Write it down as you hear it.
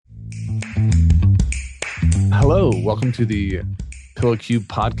Hello, welcome to the Pillow Cube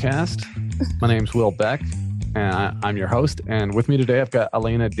podcast. My name's Will Beck, and I'm your host. And with me today, I've got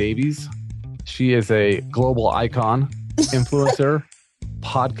Elena Davies. She is a global icon, influencer,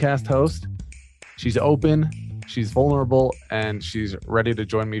 podcast host. She's open, she's vulnerable, and she's ready to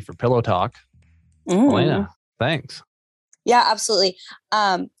join me for Pillow Talk. Elena, thanks. Yeah, absolutely.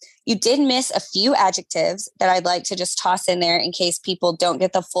 You did miss a few adjectives that I'd like to just toss in there in case people don't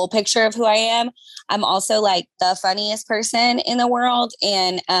get the full picture of who I am. I'm also like the funniest person in the world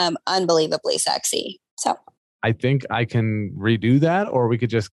and unbelievably sexy. So I think I can redo that, or we could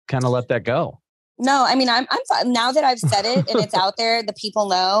just kind of let that go. No, I mean, I'm fine. Now that I've said it and it's out there, the people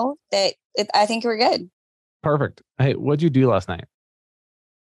know that I think we're good. Perfect. Hey, what'd you do last night?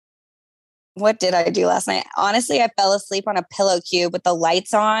 What did I do last night? Honestly, I fell asleep on a pillow cube with the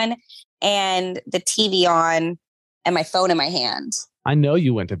lights on and the TV on and my phone in my hand. I know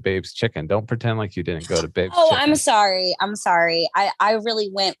you went to Babe's Chicken. Don't pretend like you didn't go to Babe's Chicken. I'm sorry. I really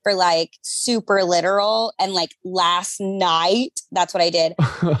went for like super literal and like last night, that's what I did.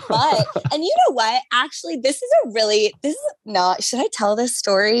 But, and you know what? Actually, should I tell this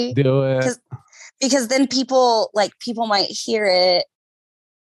story? Do it. Because then people might hear it.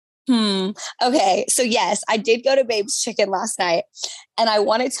 Okay. So yes, I did go to Babe's Chicken last night. And I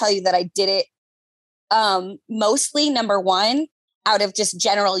want to tell you that I did it mostly, number one, out of just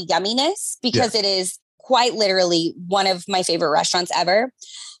general yumminess, because It is quite literally one of my favorite restaurants ever.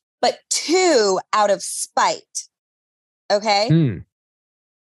 But two, out of spite. Okay.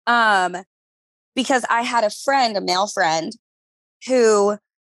 Because I had a friend, a male friend, who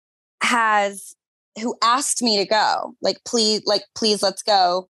asked me to go. Please, let's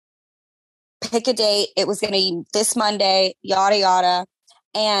go. Pick a date. It was going to be this Monday, yada, yada.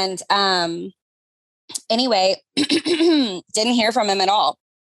 And anyway, didn't hear from him at all.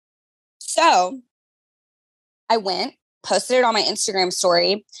 So I went, posted it on my Instagram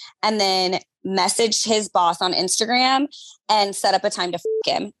story, and then messaged his boss on Instagram and set up a time to f***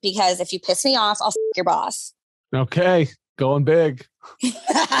 him. Because if you piss me off, I'll f*** your boss. Okay. Going big.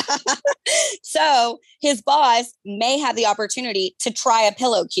 So his boss may have the opportunity to try a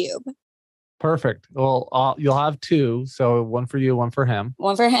pillow cube. Perfect. Well, you'll have two. So one for you, one for him.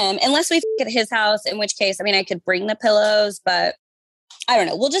 One for him. Unless we at his house, in which case, I mean, I could bring the pillows, but I don't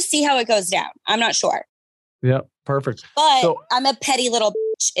know. We'll just see how it goes down. I'm not sure. Yep. Perfect. But I'm a petty little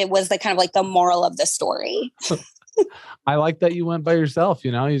bitch. It was the kind of like the moral of the story. I like that you went by yourself.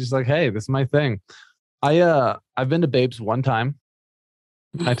 You know, you're just like, hey, this is my thing. I've been to Babe's one time.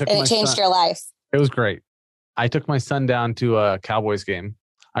 It changed your life. It was great. I took my son down to a Cowboys game.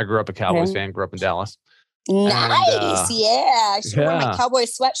 I grew up a Cowboys fan, grew up in Dallas. Nice. I should wear my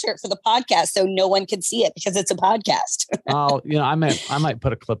Cowboys sweatshirt for the podcast so no one could see it because it's a podcast. Oh, I might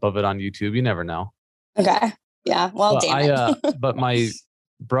put a clip of it on YouTube. You never know. Okay. Yeah. Well, damn it. But my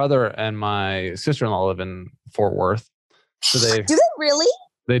brother and my sister-in-law live in Fort Worth. So do they really?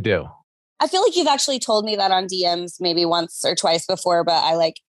 They do. I feel like you've actually told me that on DMs maybe once or twice before, but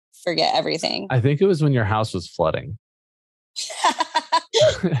I forget everything. I think it was when your house was flooding.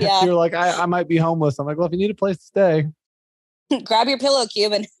 Yeah. You're like, I might be homeless. I'm like, well, if you need a place to stay, grab your pillow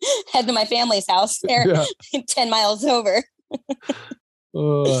cube and head to my family's house. They're 10 miles over.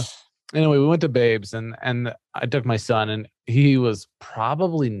 Anyway, we went to Babe's and I took my son, and he was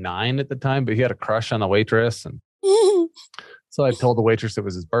probably 9 at the time, but he had a crush on the waitress. And so I told the waitress it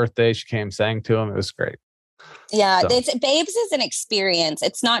was his birthday. She came, sang to him. It was great. Yeah. Babe's is an experience.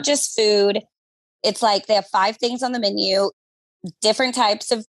 It's not just food. It's like they have 5 things on the menu, different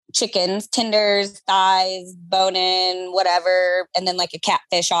types of chickens, tenders, thighs, bone-in, whatever, and then like a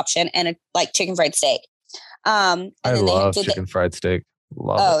catfish option and a chicken fried steak. I love chicken fried steak.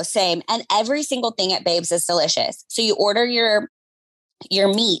 Love it. Same. And every single thing at Babe's is delicious. So you order your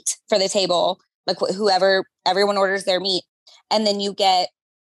meat for the table, like everyone orders their meat, and then you get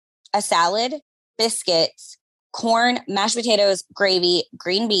a salad, biscuits, corn, mashed potatoes, gravy,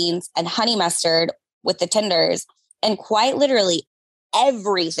 green beans, and honey mustard with the tenders. And quite literally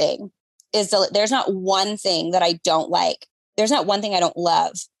everything is, there's not one thing that I don't like. There's not one thing I don't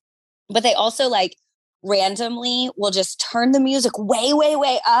love. But they also randomly will just turn the music way, way,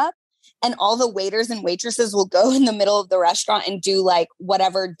 way up. And all the waiters and waitresses will go in the middle of the restaurant and do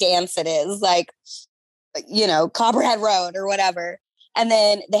whatever dance it is, Copperhead Road or whatever. And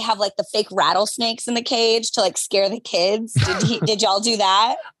then they have the fake rattlesnakes in the cage to scare the kids. Did y'all do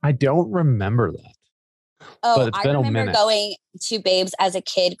that? I don't remember that. Oh, I remember going to Babe's as a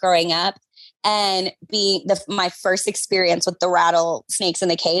kid growing up, and being my first experience with the rattlesnakes in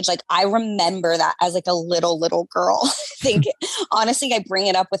the cage. Like I remember that as like a little girl. I think honestly, I bring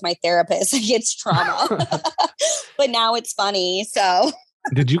it up with my therapist. Like it's trauma, but now it's funny. So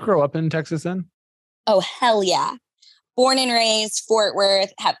Did you grow up in Texas then? oh, hell yeah. Born and raised Fort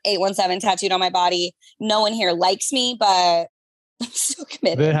Worth, have 817 tattooed on my body. No one here likes me, but I'm still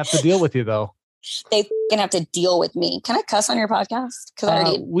committed. They have to deal with you though. They can have to deal with me. Can I cuss on your podcast? Because I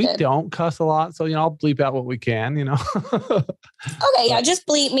already we did. don't cuss a lot, so I'll bleep out what we can. Okay, yeah, just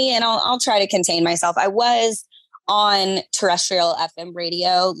bleep me, and I'll try to contain myself. I was on terrestrial FM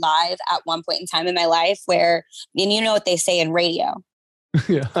radio live at one point in time in my life, where, and you know what they say in radio.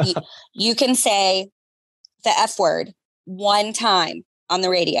 Yeah. You can say the F word one time on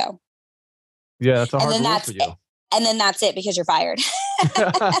the radio. Yeah, that's a hard rule for you. And then that's it because you're fired.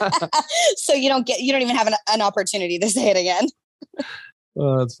 So you don't even have an opportunity to say it again.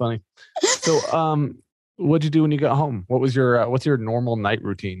 Oh, that's funny. So, what'd you do when you got home? What's your normal night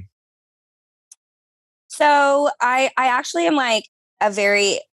routine? So I actually am like a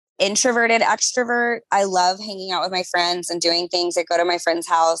very introverted extrovert. I love hanging out with my friends and doing things. I go to my friend's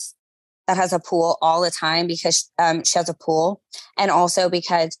house that has a pool all the time because she has a pool, and also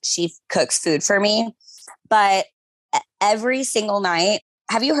because she cooks food for me. But every single night,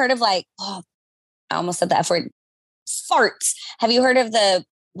 have you heard of I almost said the F word, farts. Have you heard of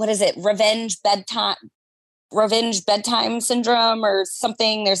revenge bedtime syndrome or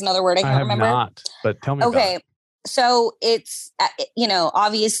something? There's another word I can't remember. I have not, but tell me about it. So it's,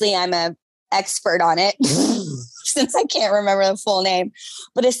 obviously I'm a expert on it since I can't remember the full name,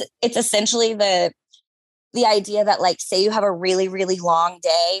 but it's essentially the idea that like, say you have a really, really long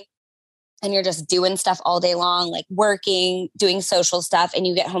day and you're just doing stuff all day long, like working, doing social stuff, and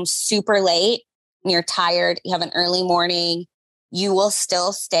you get home super late and you're tired, you have an early morning, you will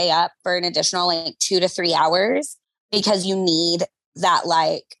still stay up for an additional like 2 to 3 hours because you need that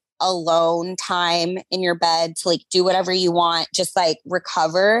like alone time in your bed to like do whatever you want, just like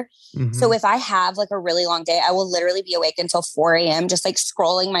recover. Mm-hmm. So if I have like a really long day, I will literally be awake until 4 a.m. just like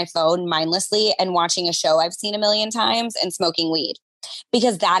scrolling my phone mindlessly and watching a show I've seen a million times and smoking weed,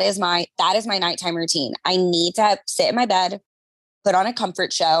 because that is my nighttime routine. I need to sit in my bed, put on a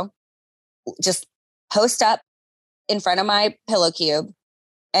comfort show, just post up in front of my pillow cube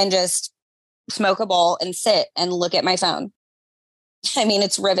and just smoke a bowl and sit and look at my phone. I mean,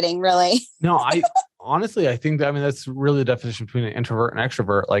 it's riveting, really. No, I honestly, I think that's really the definition between an introvert and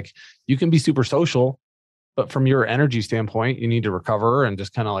extrovert. Like you can be super social, but from your energy standpoint, you need to recover and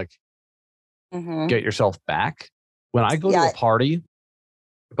just kind of like get yourself back. When I go to a party,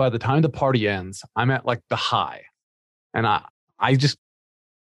 by the time the party ends, I'm at like the high, and I just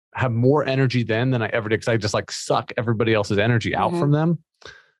have more energy then than I ever did, because I just like suck everybody else's energy out from them.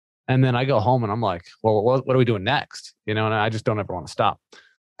 And then I go home and I'm like, well, what are we doing next? And I just don't ever want to stop.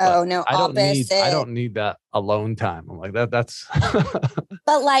 Oh, no, I don't need that alone time. I'm like, that's.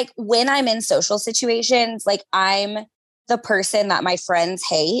 But like when I'm in social situations, like I'm the person that my friends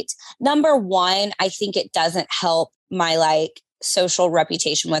hate. Number one, I think it doesn't help my like social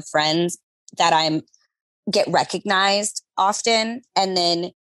reputation with friends that I'm get recognized often. And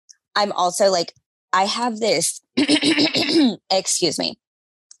then I'm also like, I have this, excuse me.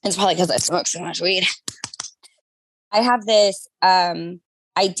 It's probably because I smoke so much weed. I have this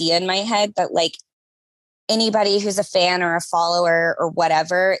idea in my head that like anybody who's a fan or a follower or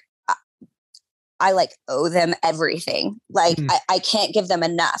whatever, I like owe them everything. Like I can't give them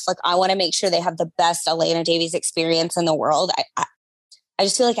enough. Like I want to make sure they have the best Elena Davies experience in the world. I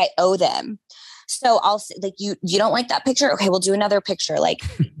just feel like I owe them. So I'll say like, you don't like that picture? Okay, we'll do another picture. Like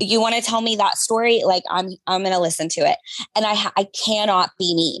you want to tell me that story? Like I'm going to listen to it. And I cannot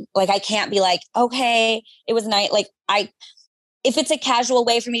be mean. Like I can't be like, okay, it was nice. Like if it's a casual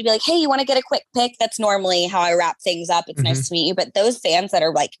way for me to be like, hey, you want to get a quick pic? That's normally how I wrap things up. It's nice to meet you. But those fans that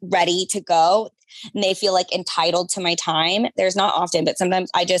are like ready to go and they feel like entitled to my time, there's not often, but sometimes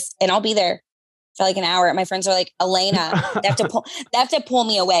and I'll be there for like an hour. My friends are like, Elena, they have to pull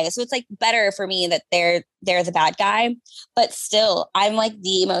me away. So it's like better for me that they're the bad guy, but still I'm like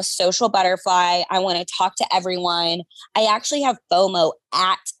the most social butterfly. I want to talk to everyone. I actually have FOMO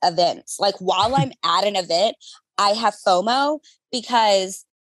at events. Like while I'm at an event, I have FOMO because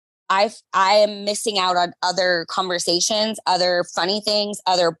I am missing out on other conversations, other funny things,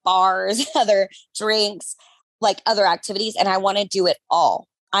 other bars, other drinks, like other activities. And I want to do it all.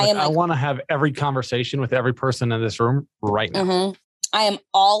 I want to have every conversation with every person in this room right now. I am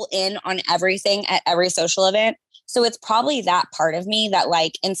all in on everything at every social event. So it's probably that part of me that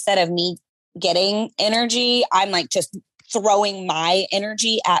like, instead of me getting energy, I'm like just throwing my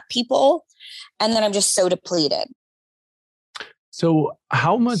energy at people. And then I'm just so depleted. So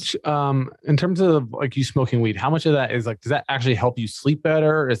how much, in terms of like you smoking weed, how much of that is like, does that actually help you sleep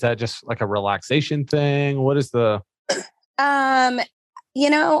better? Is that just like a relaxation thing? What is the... You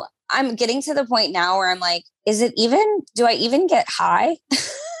know, I'm getting to the point now where I'm like, do I even get high?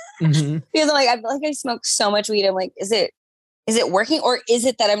 Mm-hmm. Because I'm like, I feel like I smoke so much weed. I'm like, is it working? Or is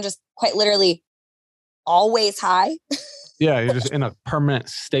it that I'm just quite literally always high? Yeah, you're just in a permanent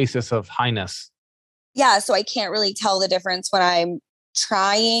stasis of highness. Yeah. So I can't really tell the difference when I'm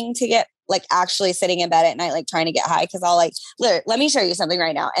trying to get like actually sitting in bed at night, like trying to get high. Cause I'll like, let me show you something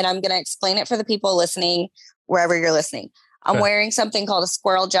right now. And I'm going to explain it for the people listening, wherever you're listening. I'm wearing something called a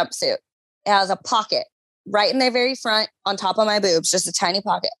squirrel jumpsuit. It has a pocket right in the very front on top of my boobs, just a tiny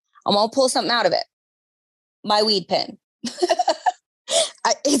pocket. I'm going to pull something out of it. My weed pen.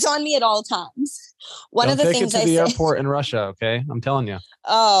 It's on me at all times. One Don't of the take things it to I the say, airport in Russia, okay? I'm telling you.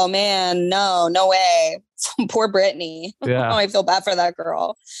 oh man, no way. Poor Brittany. Yeah. Oh, I feel bad for that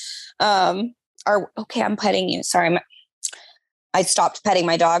girl. Okay, I'm petting you. Sorry. I stopped petting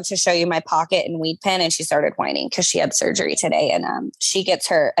my dog to show you my pocket and weed pen, and she started whining because she had surgery today, and she gets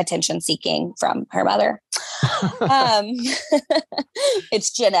her attention seeking from her mother.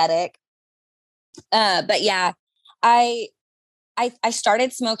 It's genetic. But yeah, I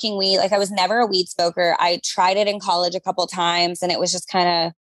started smoking weed. Like I was never a weed smoker. I tried it in college a couple times, and it was just kind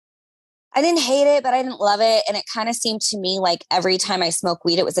of, I didn't hate it, but I didn't love it. And it kind of seemed to me like every time I smoked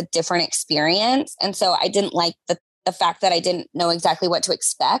weed, it was a different experience. And so I didn't like the fact that I didn't know exactly what to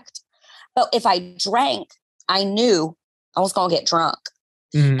expect. But if I drank, I knew I was going to get drunk.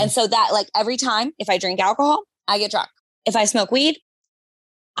 Mm-hmm. And so that like every time, if I drink alcohol, I get drunk. If I smoke weed,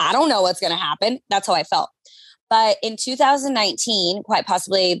 I don't know what's going to happen. That's how I felt. But in 2019, quite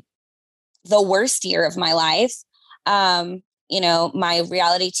possibly the worst year of my life, my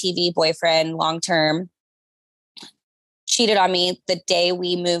reality TV boyfriend, long-term, cheated on me the day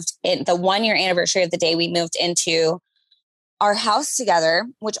we moved in, the 1-year anniversary of the day we moved into our house together,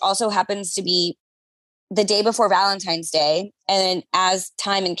 which also happens to be the day before Valentine's Day. And as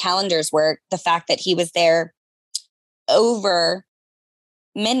time and calendars work, the fact that he was there over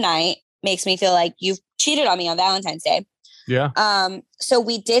midnight makes me feel like you've cheated on me on Valentine's Day. Yeah. So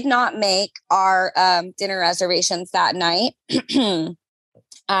we did not make our dinner reservations that night.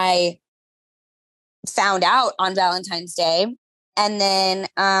 I found out on Valentine's Day. And then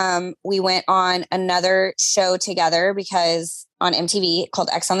we went on another show together because on MTV called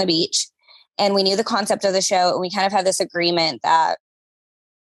X on the Beach. And we knew the concept of the show. And we kind of had this agreement that,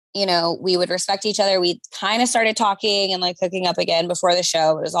 we would respect each other. We kind of started talking and like hooking up again before the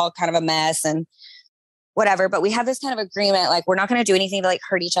show. It was all kind of a mess and whatever. But we had this kind of agreement, like we're not going to do anything to like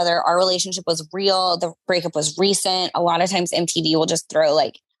hurt each other. Our relationship was real. The breakup was recent. A lot of times MTV will just throw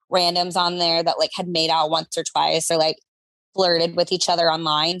like randoms on there that like had made out once or twice or like flirted with each other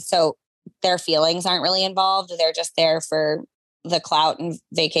online. So their feelings aren't really involved. They're just there for the clout and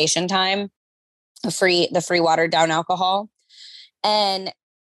vacation time, the free watered down alcohol. And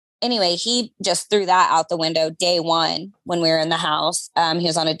anyway, he just threw that out the window day one when we were in the house. He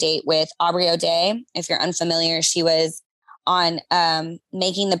was on a date with Aubrey O'Day. If you're unfamiliar, she was on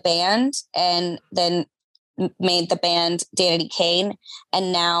Making the Band and then made the band Danity Kane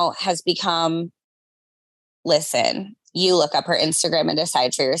and now has become, listen, you look up her Instagram and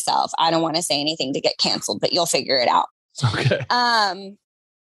decide for yourself. I don't want to say anything to get canceled, but you'll figure it out. Okay.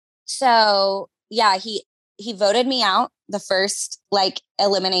 So yeah, he voted me out the first like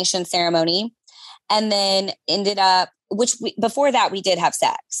elimination ceremony and then ended up, before that we did have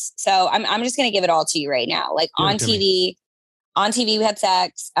sex. So I'm just going to give it all to you right now. Like on TV we had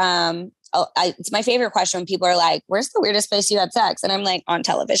sex. It's my favorite question when people are like, where's the weirdest place you had sex? And I'm like, on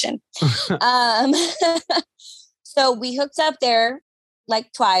television. So we hooked up there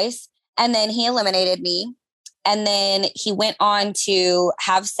like twice and then he eliminated me. And then he went on to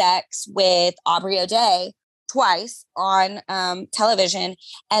have sex with Aubrey O'Day twice on television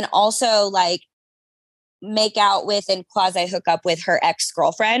and also like make out with and quasi hook up with her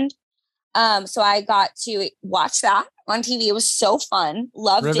ex-girlfriend. So I got to watch that on TV. It was so fun.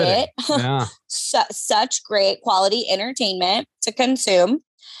 Loved Riveting. it. Yeah. Such great quality entertainment to consume.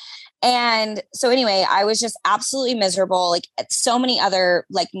 And so anyway, I was just absolutely miserable. Like so many other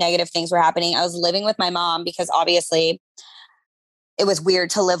like negative things were happening. I was living with my mom because obviously it was weird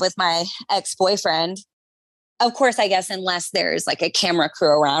to live with my ex-boyfriend. Of course, I guess, unless there's like a camera crew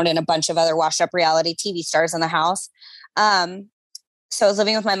around and a bunch of other washed up reality TV stars in the house. So I was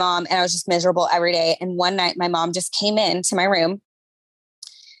living with my mom and I was just miserable every day. And one night my mom just came into my room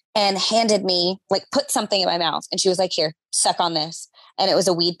and handed me, like, put something in my mouth. And she was like, here, suck on this. And it was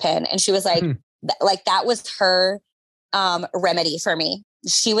a weed pen. And she was like, Like that was her remedy for me.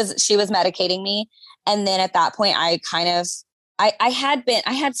 She was medicating me. And then at that point, I kind of, I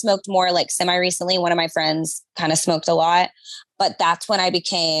had smoked more like semi recently. One of my friends kind of smoked a lot, but that's when I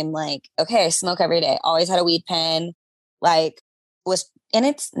became like, okay, I smoke every day. Always had a weed pen, like and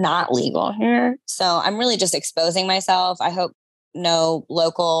it's not legal here. So I'm really just exposing myself. I hope no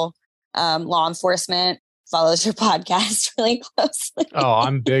local law enforcement follows your podcast really closely. Oh,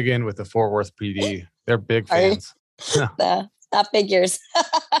 I'm big in with the Fort Worth PD. They're big fans. That figures.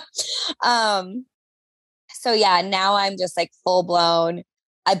 So yeah, now I'm just like full blown.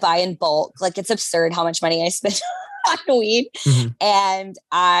 I buy in bulk. Like it's absurd how much money I spend on weed. Mm-hmm. And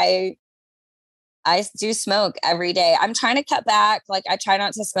I do smoke every day. I'm trying to cut back. Like I try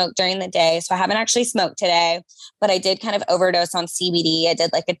not to smoke during the day. So I haven't actually smoked today, but I did kind of overdose on CBD. I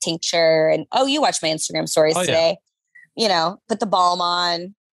did like a tincture and you watched my Instagram stories today. You know, put the balm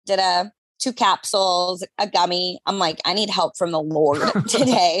on, did 2 capsules, a gummy. I'm like, I need help from the Lord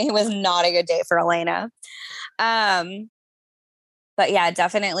today. It was not a good day for Elena. But yeah,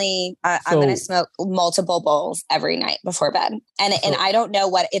 definitely I'm going to smoke multiple bowls every night before bed. And I don't know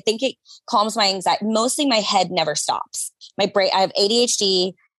what, I think it calms my anxiety. Mostly my head never stops. My brain, I have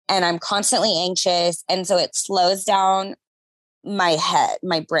ADHD and I'm constantly anxious. And so it slows down my head,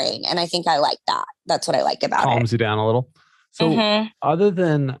 my brain. And I think I like that. That's what I like about it. Calms you down a little. So other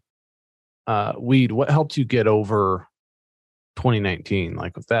than weed, what helped you get over 2019?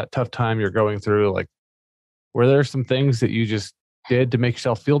 Like with that tough time you're going through, like, were there some things that you just did to make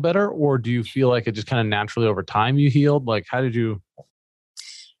yourself feel better? Or do you feel like it just kind of naturally over time you healed? Like, how did you?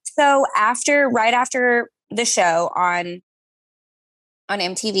 So right after the show on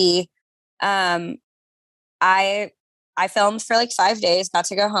MTV, I filmed for like 5 days, got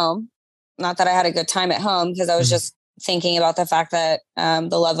to go home. Not that I had a good time at home because I was just thinking about the fact that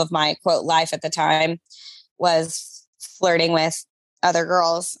the love of my quote life at the time was flirting with other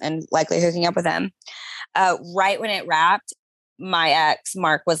girls and likely hooking up with them. Right when it wrapped, my ex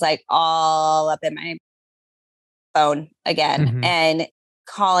Mark was like all up in my phone again and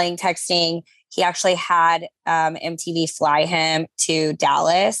calling, texting. He actually had MTV fly him to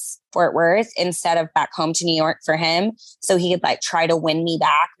Dallas, Fort Worth, instead of back home to New York for him. So he could like try to win me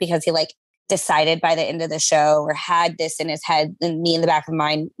back because he like decided by the end of the show or had this in his head and me in the back of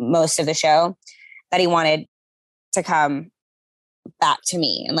mind most of the show that he wanted to come back to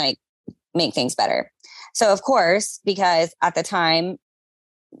me and like make things better. So of course, because at the time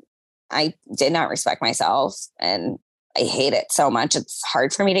I did not respect myself and I hate it so much. It's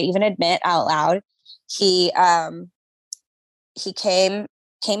hard for me to even admit out loud. He came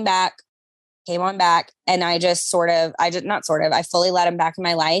on back and I fully let him back in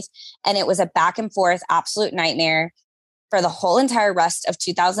my life. And it was a back and forth absolute nightmare for the whole entire rest of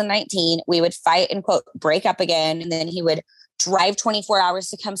 2019. We would fight and quote, break up again. And then he would drive 24 hours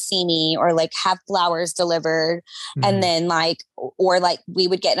to come see me or like have flowers delivered. And then we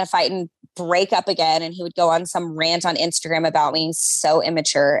would get in a fight and break up again. And he would go on some rant on Instagram about me. So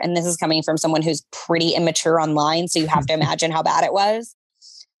immature. And this is coming from someone who's pretty immature online. So you have to imagine how bad it was.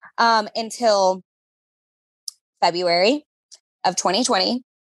 Until February of 2020,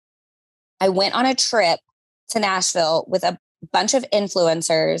 I went on a trip to Nashville with a bunch of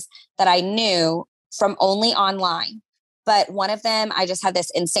influencers that I knew from only online. But one of them I just had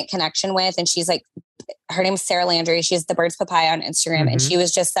this instant connection with. And she's like, her name's Sarah Landry. She's the Birds Papaya on Instagram. And she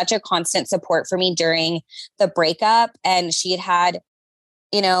was just such a constant support for me during the breakup. And she had,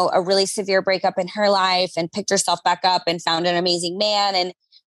 you know, a really severe breakup in her life and picked herself back up and found an amazing man. And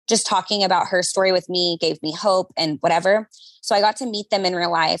just talking about her story with me gave me hope and whatever. So I got to meet them in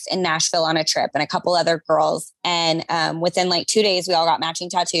real life in Nashville on a trip and a couple other girls. And within like 2 days, we all got matching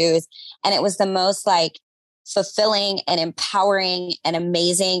tattoos. And it was the most like fulfilling and empowering and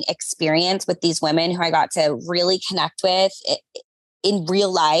amazing experience with these women who I got to really connect with in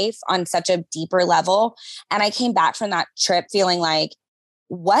real life on such a deeper level. And I came back from that trip feeling like,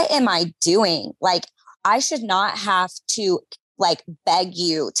 what am I doing? Like, I should not have to like beg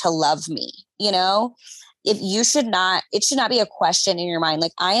you to love me, you know? It should not be a question in your mind.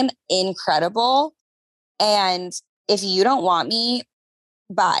 Like, I am incredible. And if you don't want me,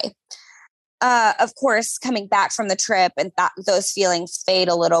 bye. Of course, coming back from the trip and those feelings fade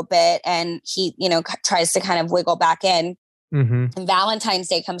a little bit. And he, you know, tries to kind of wiggle back in. And Valentine's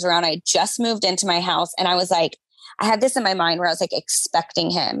Day comes around. I just moved into my house and I was like, I had this in my mind where I was like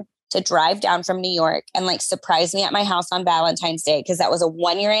expecting him to drive down from New York and like surprise me at my house on Valentine's Day. Cause that was a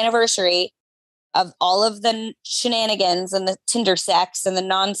 1-year anniversary of all of the shenanigans and the Tinder sex and the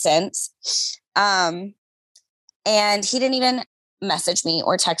nonsense. And he didn't even message me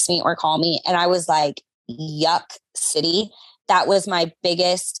or text me or call me. And I was like, yuck city. That was my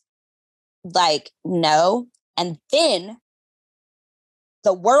biggest, like, no. And then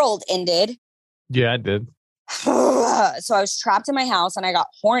the world ended. Yeah, it did. So I was trapped in my house and I got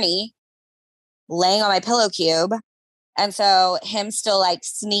horny laying on my pillow cube. And so him still like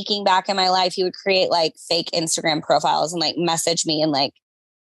sneaking back in my life, he would create like fake Instagram profiles and like message me. And like,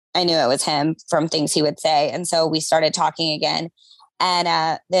 I knew it was him from things he would say. And so we started talking again.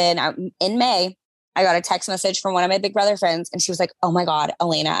 And then in May, I got a text message from one of my Big Brother friends. And she was like, oh my God,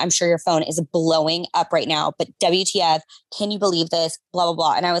 Elena, I'm sure your phone is blowing up right now. But WTF, can you believe this? Blah, blah,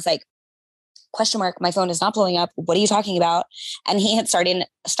 blah. And I was like, question mark, my phone is not blowing up. What are you talking about? And he had started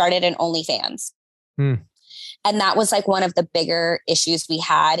an OnlyFans. And that was like one of the bigger issues we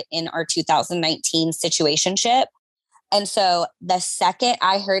had in our 2019 situationship. And so the second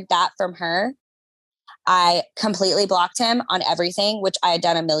I heard that from her, I completely blocked him on everything, which I had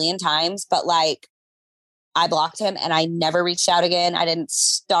done a million times, but like I blocked him and I never reached out again. I didn't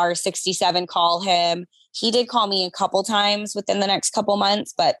star 67 call him. He did call me a couple times within the next couple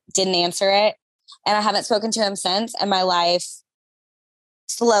months, but didn't answer it. And I haven't spoken to him since. And my life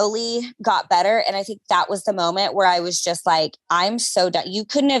slowly got better. And I think that was the moment where I was just like, I'm so done. You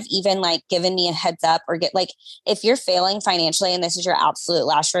couldn't have even like given me a heads up or get like, if you're failing financially and this is your absolute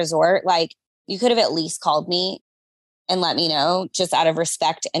last resort, like you could have at least called me and let me know just out of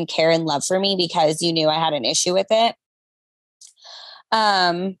respect and care and love for me because you knew I had an issue with it.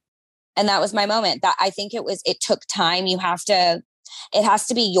 And that was my moment. That I think it took time. It has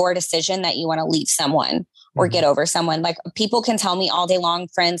to be your decision that you want to leave someone or get over someone. Like people can tell me all day long,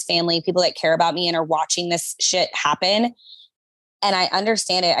 friends, family, people that care about me and are watching this shit happen. And I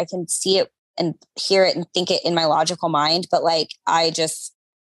understand it. I can see it and hear it and think it in my logical mind. But like, I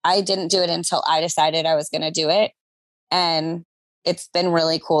didn't do it until I decided I was going to do it. And it's been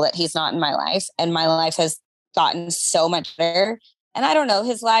really cool that he's not in my life. And my life has gotten so much better. And I don't know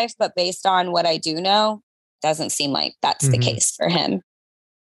his life, but based on what I do know, doesn't seem like that's the case for him.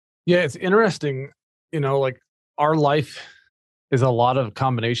 Yeah, it's interesting. Like our life is a lot of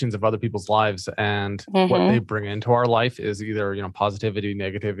combinations of other people's lives, and what they bring into our life is either, positivity,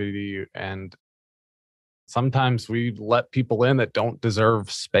 negativity, and sometimes we let people in that don't deserve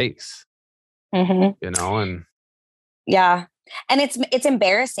space, and yeah. And it's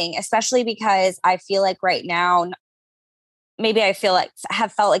embarrassing, especially because I feel like right now, maybe I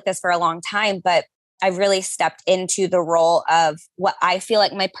have felt like this for a long time, but I've really stepped into the role of what I feel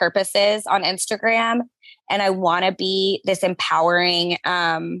like my purpose is on Instagram. And I want to be this empowering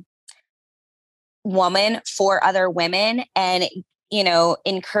woman for other women and,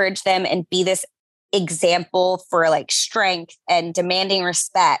 encourage them and be this example for like strength and demanding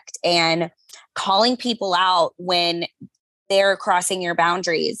respect and calling people out when they're crossing your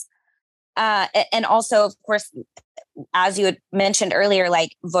boundaries. And also, of course, as you had mentioned earlier,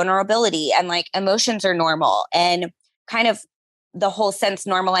 like vulnerability and like emotions are normal and kind of the whole sense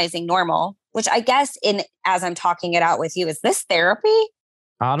normalizing normal, which I guess as I'm talking it out with you, is this therapy?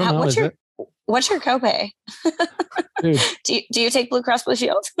 I don't know. What's your copay? Dude, do you take Blue Cross Blue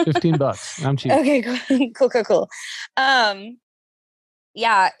Shield? $15. I'm cheap. Okay, cool.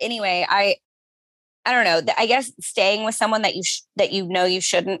 Yeah. Anyway, I don't know. I guess staying with someone that you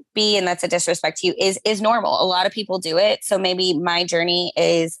shouldn't be, and that's a disrespect to you, is normal. A lot of people do it. So maybe my journey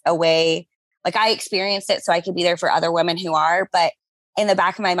is a way, like I experienced it, so I could be there for other women who are. But in the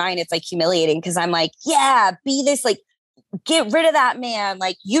back of my mind, it's like humiliating because I'm like, yeah, be this, like, get rid of that man.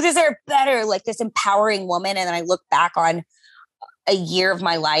 Like you deserve better. Like this empowering woman. And then I look back on a year of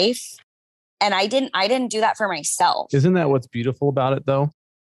my life, and I didn't do that for myself. Isn't that what's beautiful about it, though?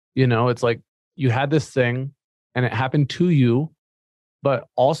 It's like, you had this thing and it happened to you, but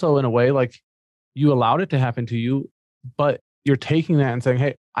also in a way, like you allowed it to happen to you, but you're taking that and saying,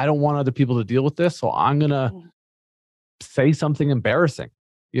 hey, I don't want other people to deal with this. So I'm going to say something embarrassing.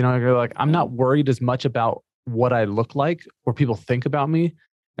 You're like, I'm not worried as much about what I look like or people think about me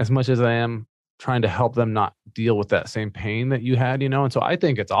as much as I am trying to help them not deal with that same pain that you had, And so I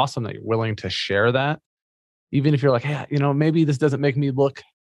think it's awesome that you're willing to share that, even if you're like, hey, maybe this doesn't make me look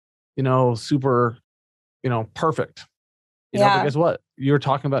super, perfect, but guess what? You're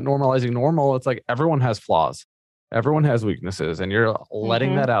talking about normalizing normal. It's like everyone has flaws. Everyone has weaknesses. And you're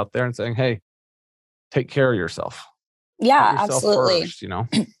letting that out there and saying, hey, take care of yourself. Yeah, absolutely. First,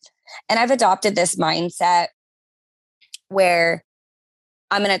 And I've adopted this mindset where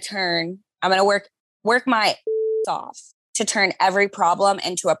I'm going to work my off to turn every problem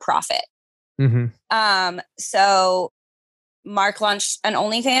into a profit. So Mark launched an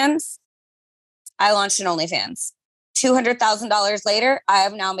OnlyFans. I launched an OnlyFans. $200,000 later, I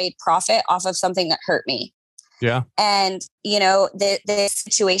have now made profit off of something that hurt me. Yeah. And, the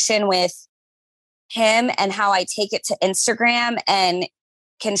situation with him and how I take it to Instagram and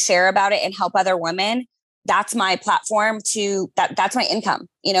can share about it and help other women, that's my platform that's my income.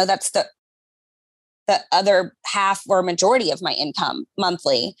 That's the other half or majority of my income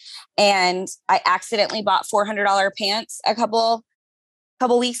monthly. And I accidentally bought $400 pants a couple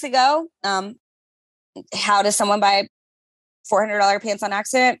weeks ago. How does someone buy $400 pants on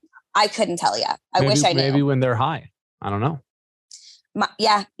accident? I couldn't tell you. I wish I knew. Maybe when they're high. I don't know.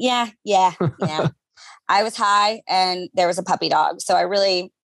 Yeah. I was high and there was a puppy dog. So I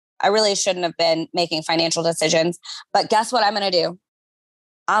really shouldn't have been making financial decisions. But guess what I'm going to do?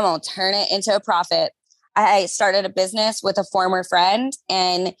 I'm going to turn it into a profit. I started a business with a former friend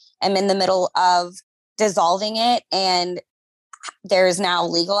and I'm in the middle of dissolving it. And there's now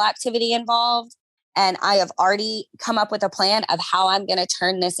legal activity involved. And I have already come up with a plan of how I'm going to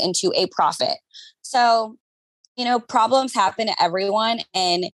turn this into a profit. So, problems happen to everyone.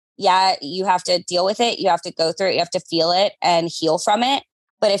 And yeah, you have to deal with it. You have to go through it. You have to feel it and heal from it.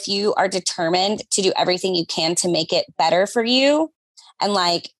 But if you are determined to do everything you can to make it better for you, and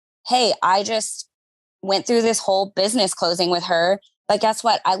hey, I just went through this whole business closing with her. But guess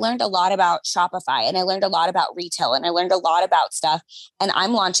what? I learned a lot about Shopify and I learned a lot about retail and I learned a lot about stuff. And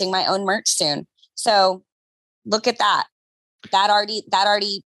I'm launching my own merch soon. So look at that. That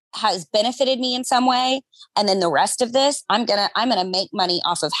already has benefited me in some way. And then the rest of this, I'm gonna make money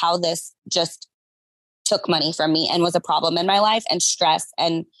off of how this just took money from me and was a problem in my life and stress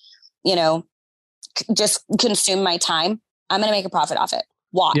and, just consume my time. I'm going to make a profit off it.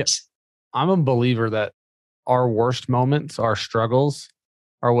 Watch. Yeah. I'm a believer that our worst moments, our struggles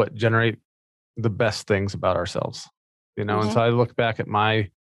are what generate the best things about ourselves, And so I look back at my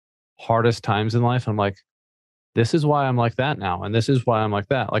hardest times in life. I'm like, this is why I'm like that now. And this is why I'm like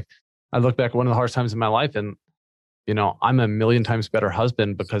that. Like I look back at one of the hardest times in my life and, I'm a million times better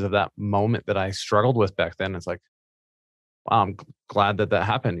husband because of that moment that I struggled with back then. It's like, wow, I'm glad that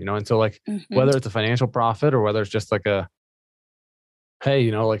happened, And so whether it's a financial profit or whether it's just like hey,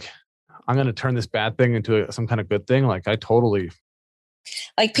 I'm going to turn this bad thing into some kind of good thing. I totally.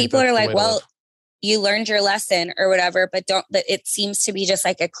 People are like, well, you learned your lesson or whatever, but it seems to be just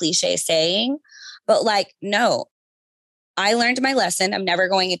like a cliche saying, but no, I learned my lesson. I'm never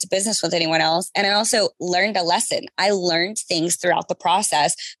going into business with anyone else. And I also learned a lesson. I learned things throughout the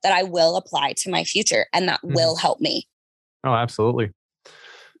process that I will apply to my future and that will help me. Oh, absolutely.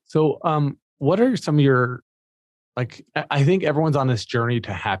 So, what are some of your, I think everyone's on this journey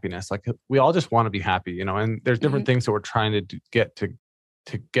to happiness. We all just want to be happy, and there's different things that we're trying to get to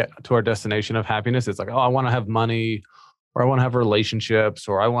our destination of happiness. It's I want to have money or I want to have relationships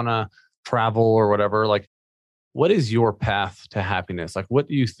or I want to travel or whatever. What is your path to happiness? What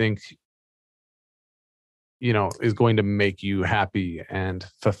do you think, is going to make you happy and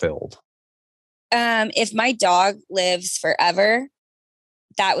fulfilled? If my dog lives forever,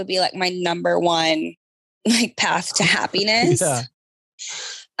 that would be my number one path to happiness. Yeah.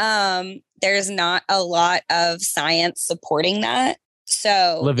 There's not a lot of science supporting that.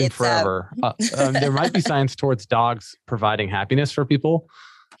 So living forever. There might be science towards dogs providing happiness for people.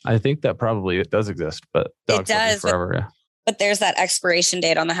 I think that probably it does exist, but dogs it does living forever. But there's that expiration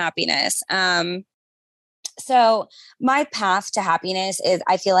date on the happiness. So my path to happiness is,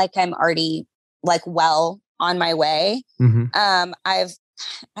 I feel like I'm already well on my way. I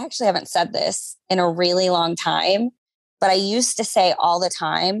actually haven't said this in a really long time, but I used to say all the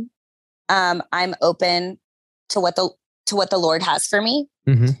time, I'm open to what the Lord has for me.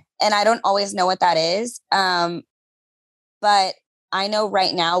 And I don't always know what that is. But I know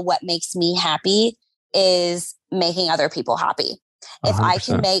right now what makes me happy is making other people happy. 100%. If I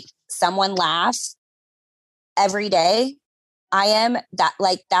can make someone laugh every day, I am that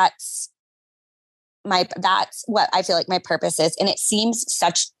that's what I feel like my purpose is. And it seems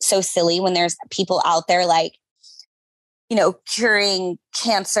so silly when there's people out there curing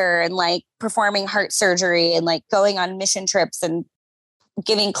cancer and performing heart surgery and going on mission trips and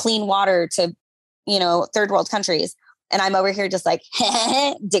giving clean water to, third world countries. And I'm over here just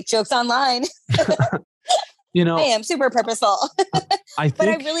dick jokes online. I am super purposeful. But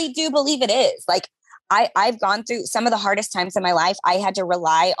I really do believe it is. I've gone through some of the hardest times in my life. I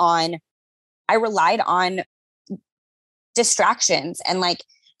relied on distractions and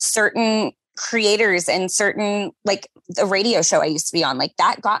certain creators and certain the radio show I used to be on,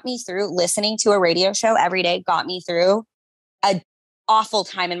 that got me through. Listening to a radio show every day got me through a awful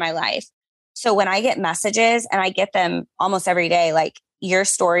time in my life. So when I get messages, and I get them almost every day, your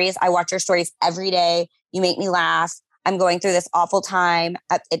stories, I watch your stories every day. You make me laugh. I'm going through this awful time.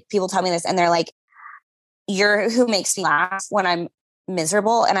 People tell me this and they're like, you're who makes me laugh when I'm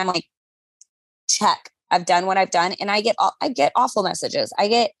miserable. And I'm like, check. I've done what I've done. And I get awful messages. I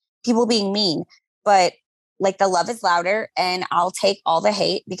get people being mean, but like the love is louder and I'll take all the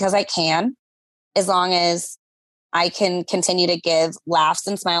hate because I can, as long as I can continue to give laughs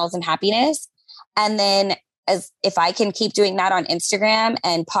and smiles and happiness. And then if I can keep doing that on Instagram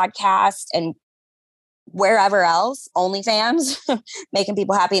and podcast and wherever else, OnlyFans, making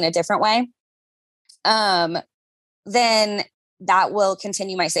people happy in a different way, then that will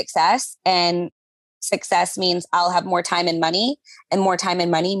continue my success. And success means I'll have more time and money, and more time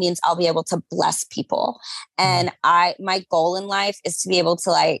and money means I'll be able to bless people. And my goal in life is to be able to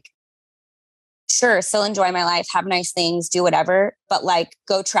like, sure, still enjoy my life, have nice things, do whatever, but like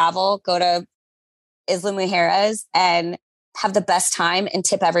go travel, go to Isla Mujeres and have the best time and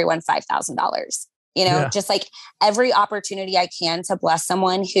tip everyone $5,000. Just like every opportunity I can to bless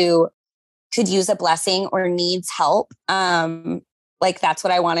someone who could use a blessing or needs help. Like that's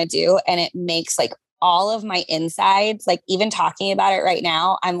what I want to do. And it makes like all of my insides, like even talking about it right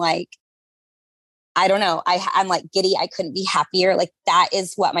now, I'm like, I don't know. I'm like giddy. I couldn't be happier. Like that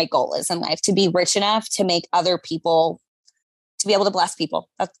is what my goal is in life, to be rich enough to make other people, to be able to bless people.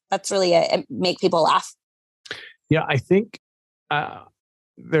 That's really it. And make people laugh. Yeah. I think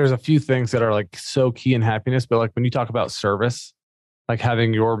there's a few things that are like so key in happiness, but like when you talk about service, like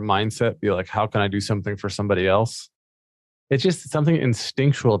having your mindset be like, how can I do something for somebody else? It's just something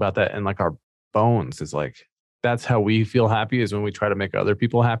instinctual about that. And like our bones is like, that's how we feel happy, is when we try to make other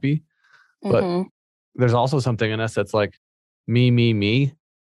people happy. But there's also something in us that's like me.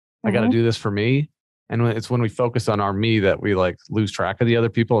 I got to do this for me. And it's when we focus on our me that we like lose track of the other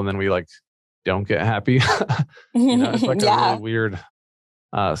people, and then we like don't get happy. It's like a really weird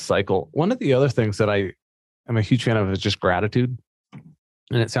cycle. One of the other things that I am a huge fan of is just gratitude.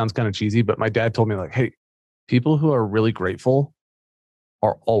 And it sounds kind of cheesy, but my dad told me like, hey, people who are really grateful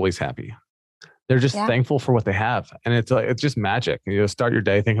are always happy. They're just thankful for what they have. And it's like, it's just magic. Start your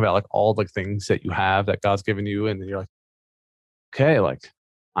day thinking about like all the things that you have that God's given you. And then you're like, okay, like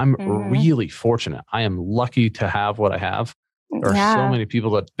I'm really fortunate. I am lucky to have what I have. There are so many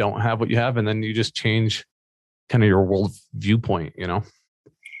people that don't have what you have. And then you just change kind of your world viewpoint,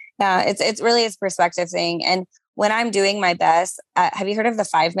 Yeah, it's really a perspective thing. And when I'm doing my best, have you heard of the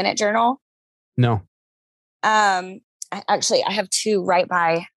 5-minute journal? No. I have 2 right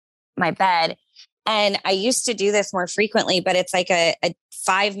by my bed. And I used to do this more frequently, but it's like a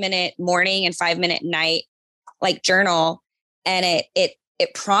 5-minute morning and 5-minute night, like journal. And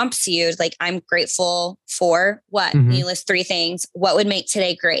it prompts you like, I'm grateful for what? You list 3 things. What would make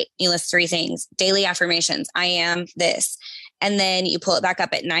today great? You list 3 things. Daily affirmations. I am this. And then you pull it back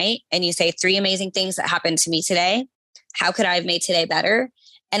up at night and you say 3 amazing things that happened to me today. How could I have made today better?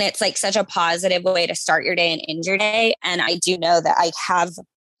 And it's like such a positive way to start your day and end your day. And I do know that I have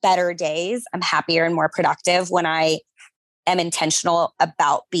better days. I'm happier and more productive when I am intentional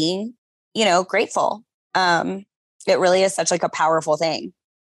about being, grateful. It really is such like a powerful thing.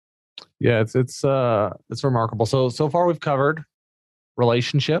 Yeah, it's remarkable. So far we've covered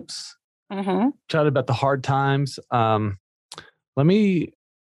relationships, chatted about the hard times. Let me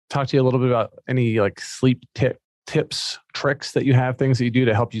talk to you a little bit about any like sleep tips, tricks that you have, things that you do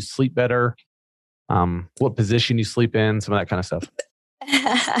to help you sleep better. What position you sleep in, some of that kind of stuff.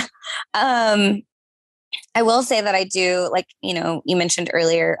 I will say that I do, like, you mentioned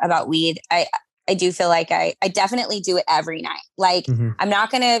earlier about weed. I do feel like I definitely do it every night. Like I'm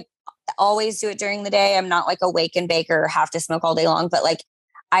not going to always do it during the day. I'm not like a wake and baker or have to smoke all day long, but like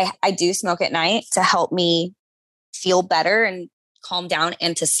I do smoke at night to help me feel better and calm down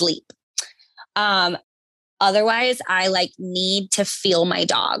and to sleep. Otherwise I like need to feel my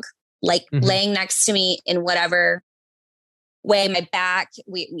dog, like laying next to me in whatever way, my back,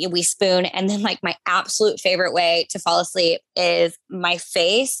 we spoon. And then like my absolute favorite way to fall asleep is my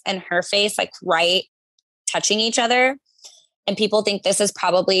face and her face, like right touching each other. And people think this is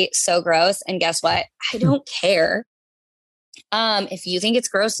probably so gross. And guess what? I don't care. If you think it's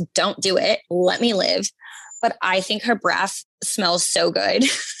gross, don't do it. Let me live. But I think her breath smells so good.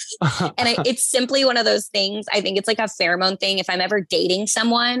 And it's simply one of those things. I think it's like a pheromone thing. If I'm ever dating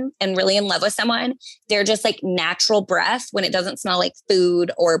someone and really in love with someone, they're just like natural breath when it doesn't smell like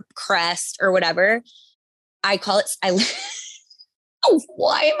food or crest or whatever. I call it,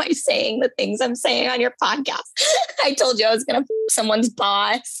 why am I saying the things I'm saying on your podcast? I told you I was going to someone's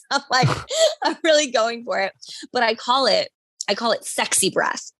boss. I'm like, I'm really going for it. But I call it sexy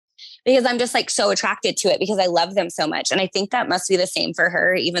breath. because I'm just like so attracted to it because I love them so much. And I think that must be the same for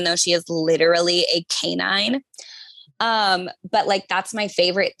her, even though she is literally a canine. But like, that's my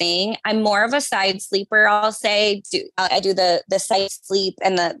favorite thing. I'm more of a side sleeper. I'll say, I do the side sleep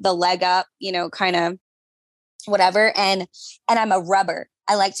and the leg up, you know, kind of whatever. And I'm a rubber.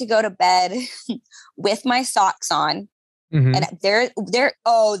 I like to go to bed with my socks on. Mm-hmm. And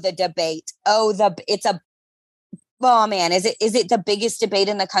the debate. Oh man, is it the biggest debate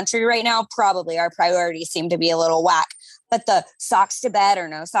in the country right now? Probably. Our priorities seem to be a little whack, but the socks to bed or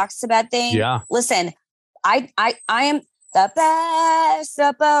no socks to bed thing. Yeah. Listen, I am the best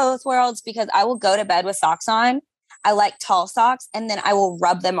of both worlds because I will go to bed with socks on. I like tall socks, and then I will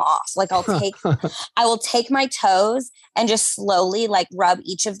rub them off. Like I will take my toes and just slowly like rub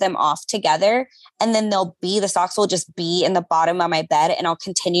each of them off together. And then the socks will just be in the bottom of my bed, and I'll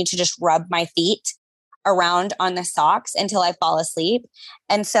continue to just rub my feet around on the socks until I fall asleep.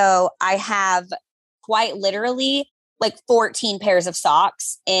 And so I have quite literally like 14 pairs of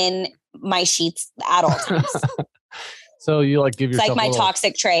socks in my sheets at all times. So you like give yourself it's like my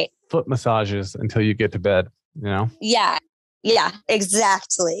toxic trait. Foot massages until you get to bed, you know? Yeah,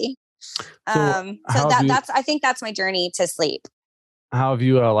 exactly. So I think that's my journey to sleep. How have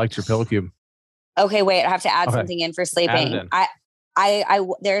you liked your pillow cube? Okay, wait, I have to add something in for sleeping. I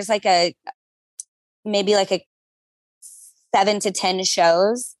there's like maybe like a 7 to 10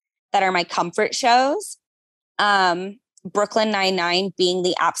 shows that are my comfort shows. Brooklyn Nine-Nine being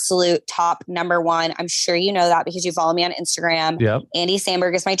the absolute top number one. I'm sure you know that because you follow me on Instagram. Yep. Andy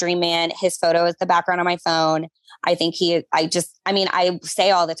Samberg is my dream man. His photo is the background on my phone. I think I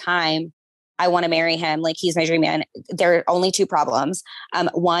say all the time, I want to marry him. Like, he's my dream man. There are only two problems.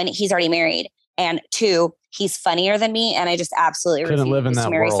 One, he's already married. And two, he's funnier than me. And I just absolutely refuse to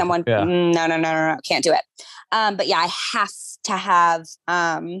marry someone. Yeah. No. Can't do it. But yeah, I have to have,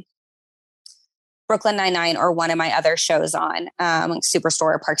 Brooklyn Nine-Nine or one of my other shows on, like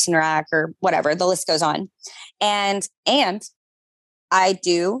Superstore or Parks and Rec or whatever. The list goes on. And I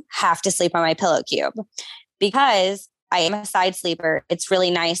do have to sleep on my pillow cube because I am a side sleeper. It's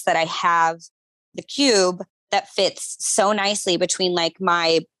really nice that I have the cube that fits so nicely between like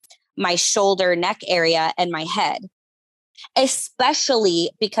my shoulder neck area and my head, especially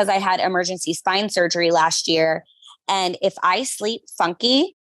because I had emergency spine surgery last year. And if I sleep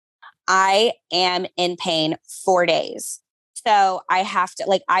funky, I am in pain 4 days. So I have to,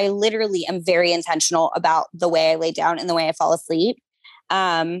 like, I literally am very intentional about the way I lay down and the way I fall asleep,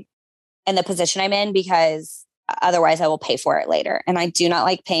 and the position I'm in, because otherwise I will pay for it later. And I do not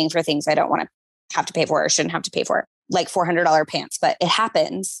like paying for things I don't want to have to pay for or shouldn't have to pay for, like $400 pants, but it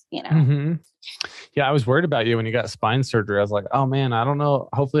happens, you know? Mm-hmm. Yeah. I was worried about you when you got spine surgery. I was like, oh man, I don't know.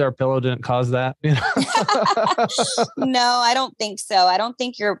 Hopefully our pillow didn't cause that. You know? No, I don't think so. I don't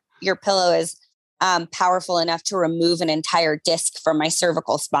think your pillow is powerful enough to remove an entire disc from my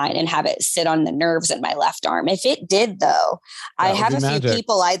cervical spine and have it sit on the nerves in my left arm. If it did, though, I have a magic. few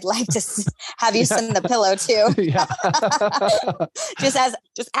people I'd like to have you send the pillow to. Yeah. just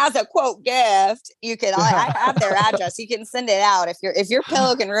as a quote gift, you can. I have their address. You can send it out. If your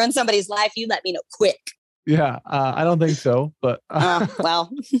pillow can ruin somebody's life, you let me know quick. Yeah, I don't think so, but well,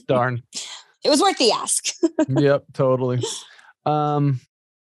 darn, it was worth the ask. Yep, totally.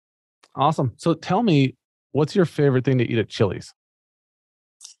 Awesome. So tell me, what's your favorite thing to eat at Chili's?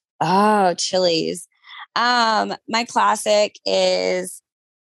 Oh, Chili's. My classic is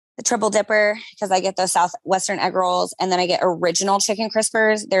the triple dipper because I get those Southwestern egg rolls, and then I get original chicken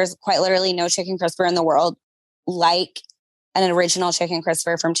crispers. There's quite literally no chicken crisper in the world like an original chicken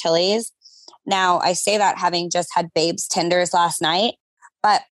crisper from Chili's. Now, I say that having just had Babe's tenders last night,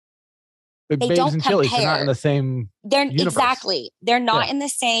 but they Babes don't and compare. Chili's, they're not in the same universe. Exactly. They're not in the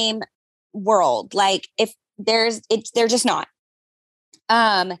same world. Like, they're just not.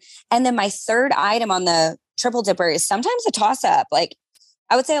 And then my third item on the triple dipper is sometimes a toss up. Like,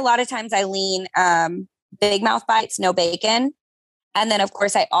 I would say a lot of times I lean Big Mouth Bites, no bacon. And then of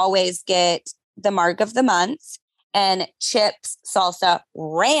course I always get the Mark of the Month and chips, salsa,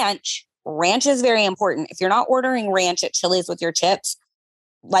 ranch. Ranch is very important. If you're not ordering ranch at Chili's with your chips,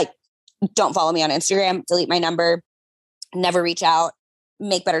 like, don't follow me on Instagram, delete my number, never reach out.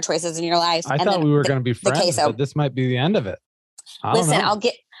 Make better choices in your life. I thought we were going to be friends, but this might be the end of it. Listen, I'll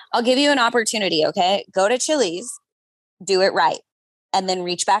give you an opportunity. Okay. Go to Chili's, do it right. And then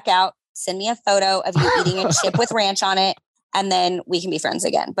reach back out, send me a photo of you eating a chip with ranch on it. And then we can be friends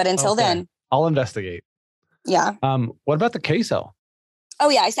again. But until then, I'll investigate. Yeah. What about the queso? Oh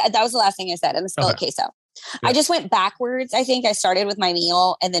yeah. I said, that was the last thing I said. And the skillet queso. Yeah. I just went backwards. I think I started with my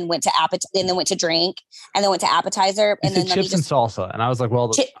meal and then went to drink and then went to appetizer and then chips and salsa. And I was like,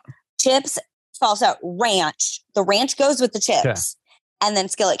 well, chips, salsa, ranch. The ranch goes with the chips. And then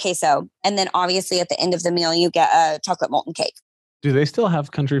skillet queso. And then obviously at the end of the meal, you get a chocolate molten cake. Do they still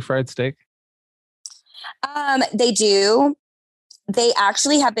have country fried steak? They do. They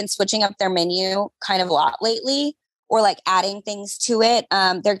actually have been switching up their menu kind of a lot lately, or like adding things to it.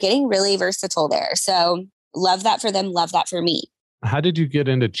 They're getting really versatile there. So love that for them. Love that for me. How did you get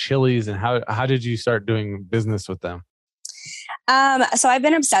into Chili's, and how did you start doing business with them? So I've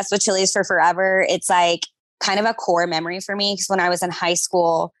been obsessed with Chili's for forever. It's like kind of a core memory for me because when I was in high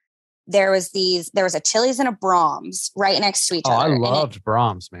school, there was a Chili's and a Brahms right next to each other. I loved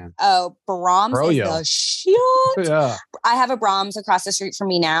Brahms, man. Oh, Brahms is the shit. Yeah. I have a Brahms across the street from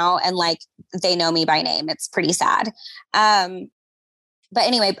me now, and like they know me by name. It's pretty sad. But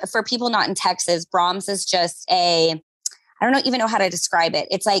anyway, for people not in Texas, Brahms is just I don't even know how to describe it.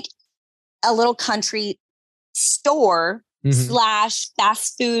 It's like a little country store /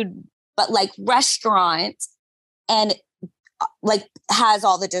 fast food, but like restaurant, and like has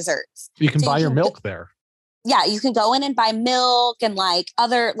all the desserts. You can buy your milk there. Yeah, you can go in and buy milk and like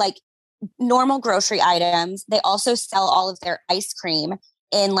other like normal grocery items. They also sell all of their ice cream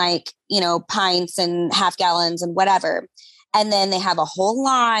in like, pints and half gallons and whatever. And then they have a whole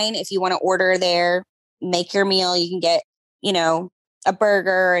line. If you want to order there, make your meal, you can get, a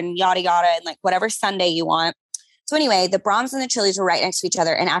burger and yada yada and like whatever sundae you want. So anyway, the Brahms and the Chili's were right next to each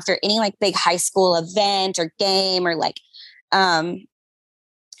other. And after any like big high school event or game or like,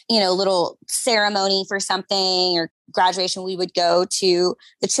 little ceremony for something or graduation, we would go to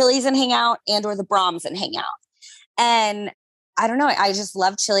the Chili's and hang out or the Brahms and hang out. And I don't know, I just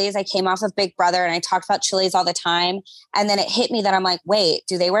love Chili's. I came off of Big Brother and I talked about Chili's all the time. And then it hit me that I'm like, wait,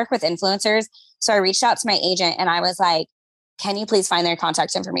 do they work with influencers? So I reached out to my agent and I was like, can you please find their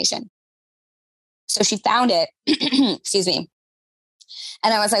contact information? So she found it, excuse me.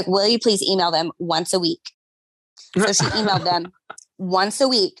 And I was like, will you please email them once a week? So she emailed them once a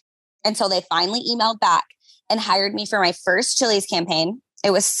week until they finally emailed back and hired me for my first Chili's campaign.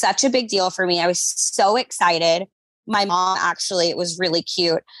 It was such a big deal for me. I was so excited. My mom, actually, it was really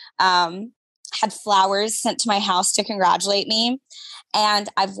cute, had flowers sent to my house to congratulate me. And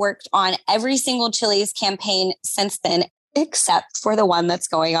I've worked on every single Chili's campaign since then, except for the one that's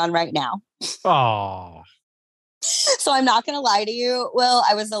going on right now. Oh. So I'm not going to lie to you, Will.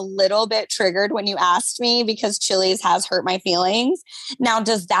 I was a little bit triggered when you asked me because Chili's has hurt my feelings. Now,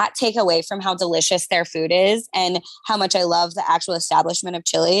 does that take away from how delicious their food is and how much I love the actual establishment of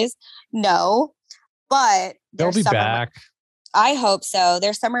Chili's? No, but they'll be back. I hope so.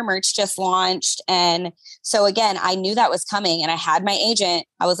 Their summer merch just launched. And so again, I knew that was coming and I had my agent.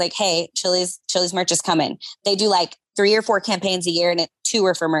 I was like, hey, Chili's merch is coming. They do like 3 or 4 campaigns a year and 2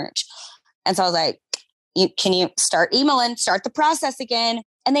 are for merch. And so I was like, can you start emailing, start the process again?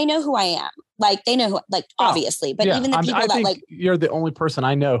 And they know who I am. Like they know who, like, obviously, but even the people that like, you're the only person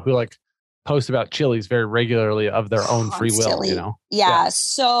I know who like posts about Chili's very regularly of their own free will, Yeah.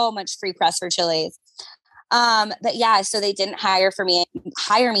 So much free press for Chili's. But yeah, so they didn't hire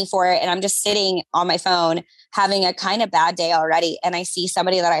me for it. And I'm just sitting on my phone having a kind of bad day already. And I see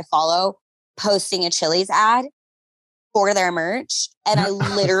somebody that I follow posting a Chili's ad for their merch. And I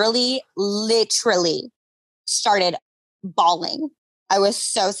literally started bawling. I was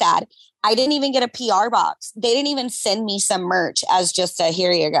so sad. I didn't even get a PR box. They didn't even send me some merch as just a,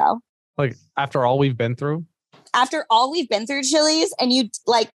 here you go. Like after all we've been through? After all we've been through, Chili's, and you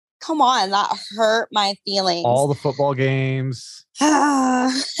like, come on, that hurt my feelings. All the football games. So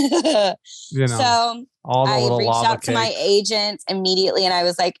I reached out to my agent immediately and I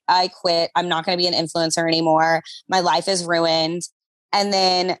was like, I quit. I'm not going to be an influencer anymore. My life is ruined. And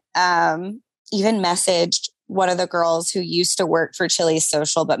then even messaged one of the girls who used to work for Chili's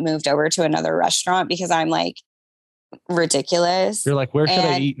Social but moved over to another restaurant because I'm like ridiculous. You're like, where should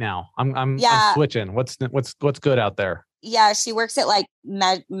I eat now? I'm switching. What's good out there? Yeah, she works at like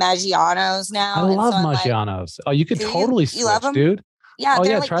Maggiano's now. I love Maggiano's. Like, you could totally switch, love them? Dude. Yeah, oh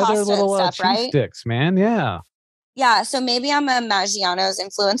they're yeah, like try their little stuff, cheese right? sticks, man. Yeah. Yeah, so maybe I'm a Maggiano's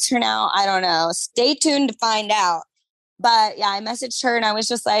influencer now. I don't know. Stay tuned to find out. But yeah, I messaged her and I was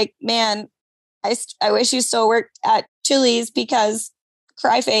just like, man, I wish you still worked at Chili's because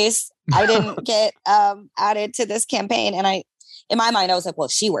cry face, I didn't get added to this campaign. And in my mind, I was like, well,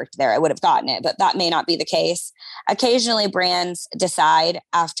 if she worked there, I would have gotten it, but that may not be the case. Occasionally brands decide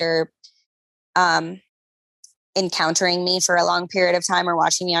after encountering me for a long period of time or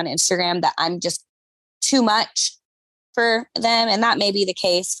watching me on Instagram that I'm just too much for them. And that may be the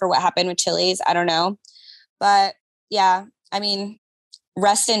case for what happened with Chili's. I don't know. But yeah, I mean,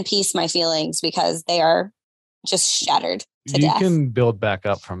 rest in peace, my feelings, because they are just shattered. to you death. can build back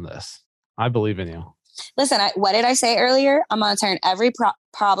up from this. I believe in you. Listen, what did I say earlier? I'm going to turn every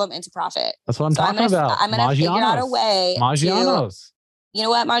problem into profit. That's what I'm talking about. I'm going to figure out a way Maggiano's. You know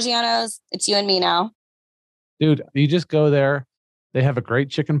what, Maggiano's? It's you and me now. Dude, you just go there. They have a great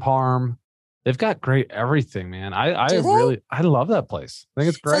chicken parm. They've got great everything, man. I love that place. I think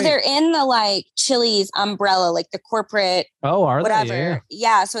it's great. So they're in the like Chili's umbrella, like the corporate. Oh, are whatever. they?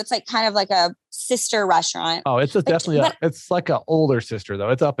 Yeah. So it's like kind of like a sister restaurant. Oh, it's it's like an older sister though.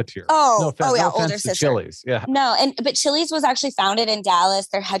 It's up a tier. Oh, no older offense to sister. Chili's. Yeah. No, but Chili's was actually founded in Dallas.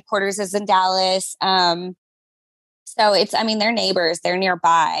 Their headquarters is in Dallas. So they're neighbors. They're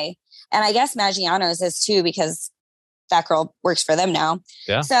nearby, and I guess Maggiano's is too because that girl works for them now.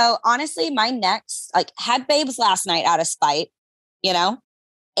 Yeah. So honestly, my next, had Babes last night out of spite,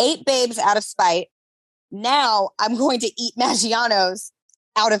 ate Babes out of spite. Now I'm going to eat Maggiano's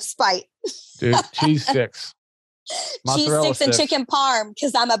out of spite. Dude, cheese sticks. Cheese sticks and chicken parm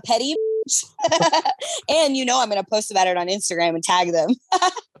because I'm a petty and I'm going to post about it on Instagram and tag them.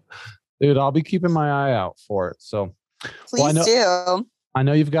 Dude, I'll be keeping my eye out for it. So please do. I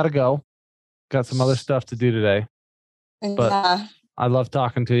know you've got to go. Got some other stuff to do today. But yeah. I love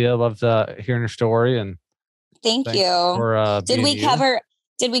talking to you. I love hearing your story. And thank you. For, did we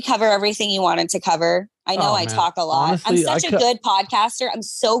cover everything you wanted to cover? I know I talk a lot. Honestly, I'm such a good podcaster. I'm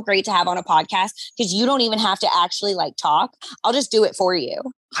so great to have on a podcast because you don't even have to actually talk. I'll just do it for you.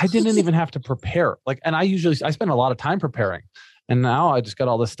 I didn't even have to prepare. And I spend a lot of time preparing. And now I just got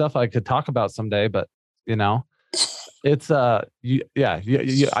all this stuff I could talk about someday. But it's I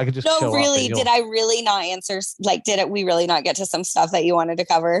could just no really did I really not answer we really not get to some stuff that you wanted to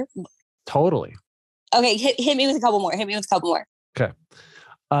cover? Totally. Okay, hit me with a couple more. Okay.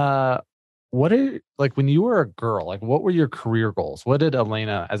 What are when you were a girl, what were your career goals? What did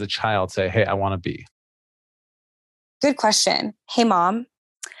Elena as a child say, hey, I want to be? Good question. Hey mom,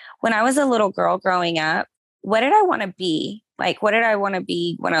 when I was a little girl growing up, what did I want to be? What did I want to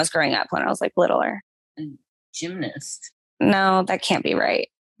be when I was growing up, when I was littler? Gymnast. No, that can't be right.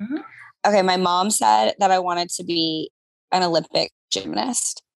 Mm-hmm. Okay, my mom said that I wanted to be an Olympic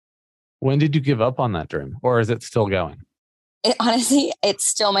gymnast. When did you give up on that dream, or is it still going? Honestly, it's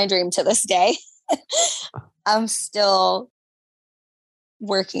still my dream to this day. I'm still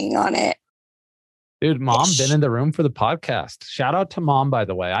working on it. Dude, mom been in the room for the podcast. Shout out to mom, by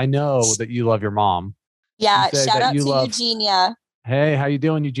the way. I know that you love your mom. Yeah, shout out to Eugenia. Hey, how you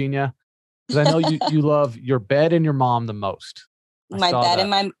doing, Eugenia? Because I know you love your bed and your mom the most. My bed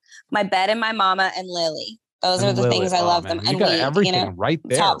and my mama and Lily. Those are the things I love them. And you got everything right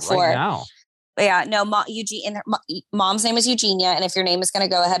there, top four. Right now. But yeah, no, mom's name is Eugenia, and if your name is going to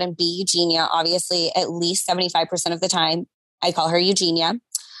go ahead and be Eugenia, obviously, at least 75% of the time, I call her Eugenia.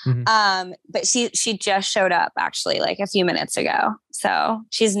 Mm-hmm. But she just showed up actually a few minutes ago, so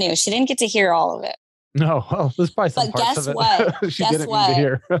she's new. She didn't get to hear all of it. No, well, there's probably some parts of it. What? She didn't need to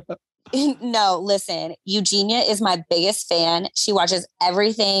hear. No, listen, Eugenia is my biggest fan. She watches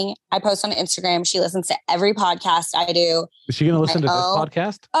everything I post on Instagram. She listens to every podcast I do. Is she going to listen to this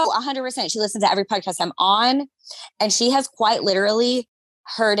podcast? Oh, 100%. She listens to every podcast I'm on, and she has quite literally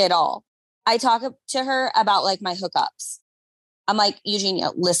heard it all. I talk to her about my hookups. I'm like, Eugenia,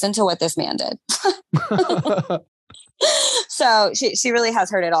 listen to what this man did. So she really has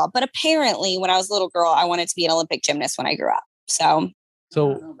heard it all. But apparently when I was a little girl, I wanted to be an Olympic gymnast when I grew up. So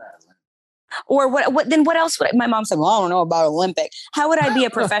or what else would my mom said, well, I don't know about Olympic. How would I be a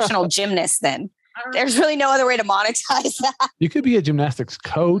professional gymnast then? There's really no other way to monetize that. You could be a gymnastics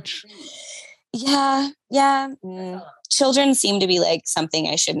coach. Yeah. Children seem to be something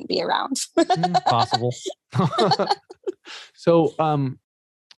I shouldn't be around. Possible. So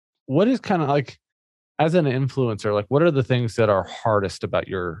what is kind of as an influencer, what are the things that are hardest about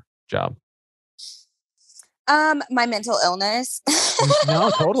your job? My mental illness. No,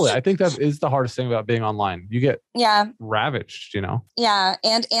 totally. I think that is the hardest thing about being online. You get ravaged, Yeah.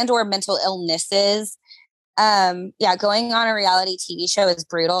 And or mental illnesses. Going on a reality TV show is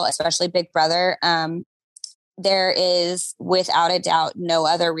brutal, especially Big Brother. There is without a doubt no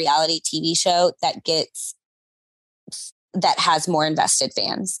other reality TV show that has more invested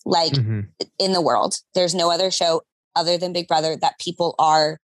fans in the world. There's no other show other than Big Brother that people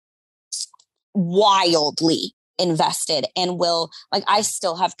are wildly invested and will I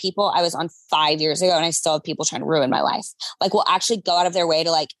still have people I was on 5 years ago and I still have people trying to ruin my life. Will actually go out of their way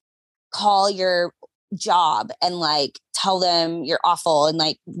to call your job and tell them you're awful. And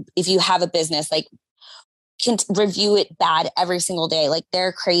if you have a business, can review it bad every single day.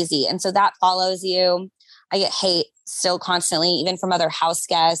 They're crazy. And so that follows you. I get hate still constantly, even from other house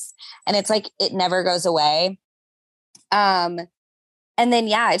guests. And it's it never goes away. And then,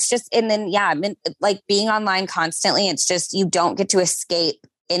 it's just, like being online constantly, it's just, you don't get to escape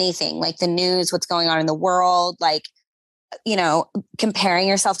anything, like the news, what's going on in the world, like, comparing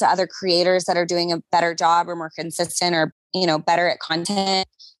yourself to other creators that are doing a better job or more consistent or, better at content.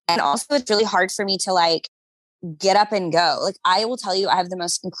 And also it's really hard for me to like get up and go. Like I will tell you, I have the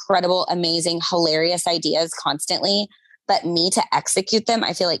most incredible, amazing, hilarious ideas constantly, but me to execute them,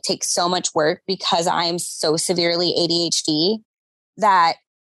 I feel like takes so much work because I'm so severely ADHD that,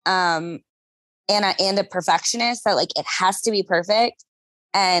 and a perfectionist that like, it has to be perfect.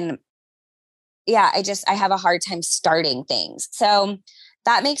 And I have a hard time starting things. So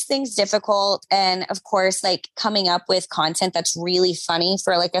that makes things difficult. And of course, like coming up with content that's really funny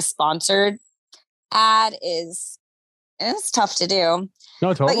for like a sponsored ad it's tough to do.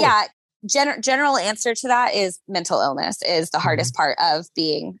 No, totally. But yeah, general answer to that is mental illness is the hardest part of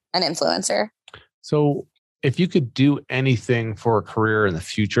being an influencer. So if you could do anything for a career in the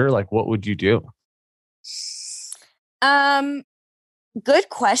future, like what would you do? Good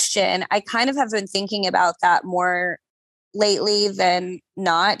question. I kind of have been thinking about that more lately than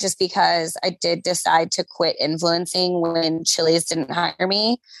not, just because I did decide to quit influencing when Chili's didn't hire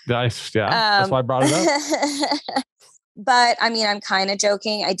me. Nice. Yeah. That's why I brought it up. But I mean, I'm kind of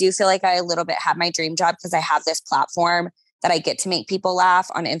joking. I do feel like I a little bit have my dream job because I have this platform that I get to make people laugh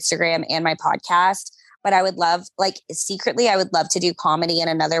on Instagram and my podcast. But I would love, like secretly, I would love to do comedy in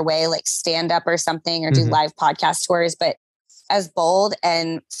another way, like stand up or something, or do live podcast tours. But as bold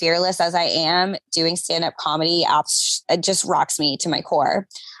and fearless as I am, doing stand-up comedy apps, it just rocks me to my core.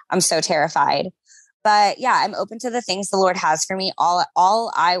 I'm so terrified. But yeah, I'm open to the things the Lord has for me.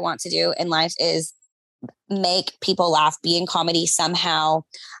 All I want to do in life is make people laugh, be in comedy somehow.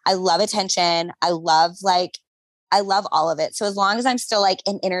 I love attention. I love all of it. So as long as I'm still like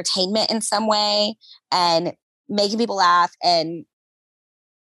in entertainment in some way and making people laugh and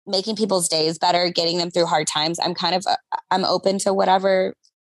making people's days better, getting them through hard times, I'm open to whatever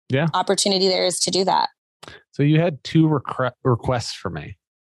opportunity there is to do that. So you had two requests for me.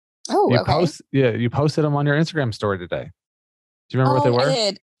 Oh, okay. You posted them on your Instagram story today. Do you remember what they were? I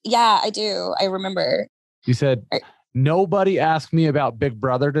did. Yeah, I do. I remember. You said, nobody asked me about Big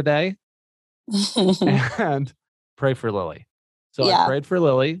Brother today and pray for Lily. So I prayed for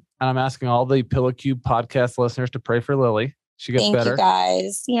Lily, and I'm asking all the Pillow Cube podcast listeners to pray for Lily. She gets better. Thank you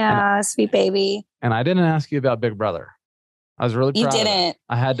guys. Yeah, sweet baby. And I didn't ask you about Big Brother. I was really proud. You didn't.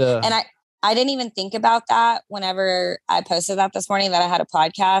 I had to. And I didn't even think about that whenever I posted that this morning, that I had a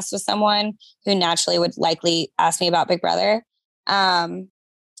podcast with someone who naturally would likely ask me about Big Brother.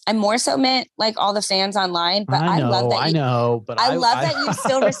 I more so meant like all the fans online, but I love that. I love that you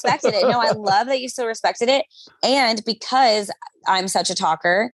still respected it. No, I love that you still respected it. And because I'm such a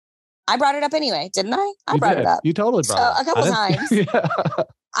talker, I brought it up anyway, didn't I? I brought it up. You totally brought it up. A couple times. Yeah.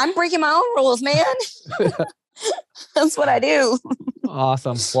 I'm breaking my own rules, man. That's what I do.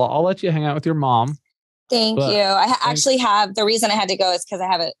 Awesome. Well, I'll let you hang out with your mom. Thank you. I actually have, the reason I had to go is because I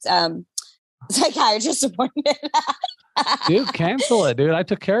have a psychiatrist appointment. Dude, cancel it, dude. I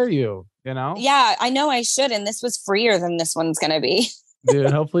took care of you, Yeah, I know I should. And this was freer than this one's going to be. Dude,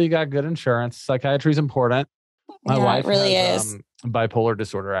 hopefully you got good insurance. Psychiatry is important. My wife really has bipolar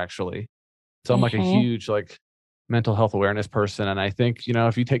disorder, actually. So I'm like a huge mental health awareness person. And I think,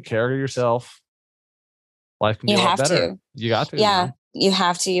 if you take care of yourself, life can be a lot better. You got to. Yeah, you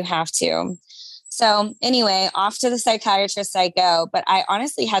have to. So anyway, off to the psychiatrist I go. But I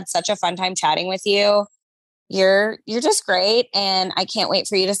honestly had such a fun time chatting with you. You're just great. And I can't wait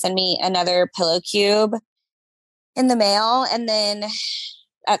for you to send me another Pillow Cube in the mail. And then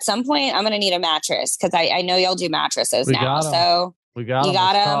at some point I'm going to need a mattress because I know y'all do mattresses now. So we got you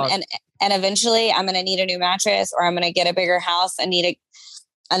got them. And eventually I'm going to need a new mattress, or I'm going to get a bigger house and need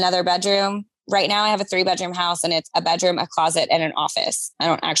another bedroom. Right now I have a 3-bedroom house, and it's a bedroom, a closet, and an office. I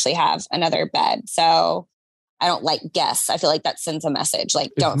don't actually have another bed. So I don't like guests. I feel like that sends a message.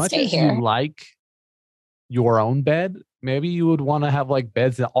 Like, don't stay here. As you like your own bed, maybe you would want to have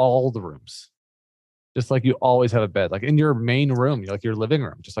beds in all the rooms. Just like you always have a bed, like in your main room, like your living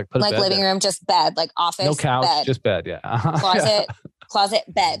room, just put a bed living room, just bed, like office, no couch, bed. Just bed. Yeah. Closet,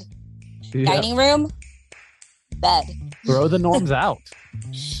 bed, dining room, bed. Throw the norms out.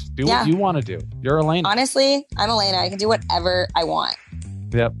 Do what you want to do. You're Elena. Honestly, I'm Elena. I can do whatever I want.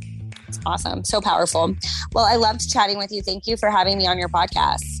 Yep. It's awesome. So powerful. Well, I loved chatting with you. Thank you for having me on your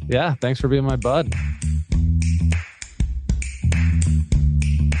podcast. Yeah. Thanks for being my bud.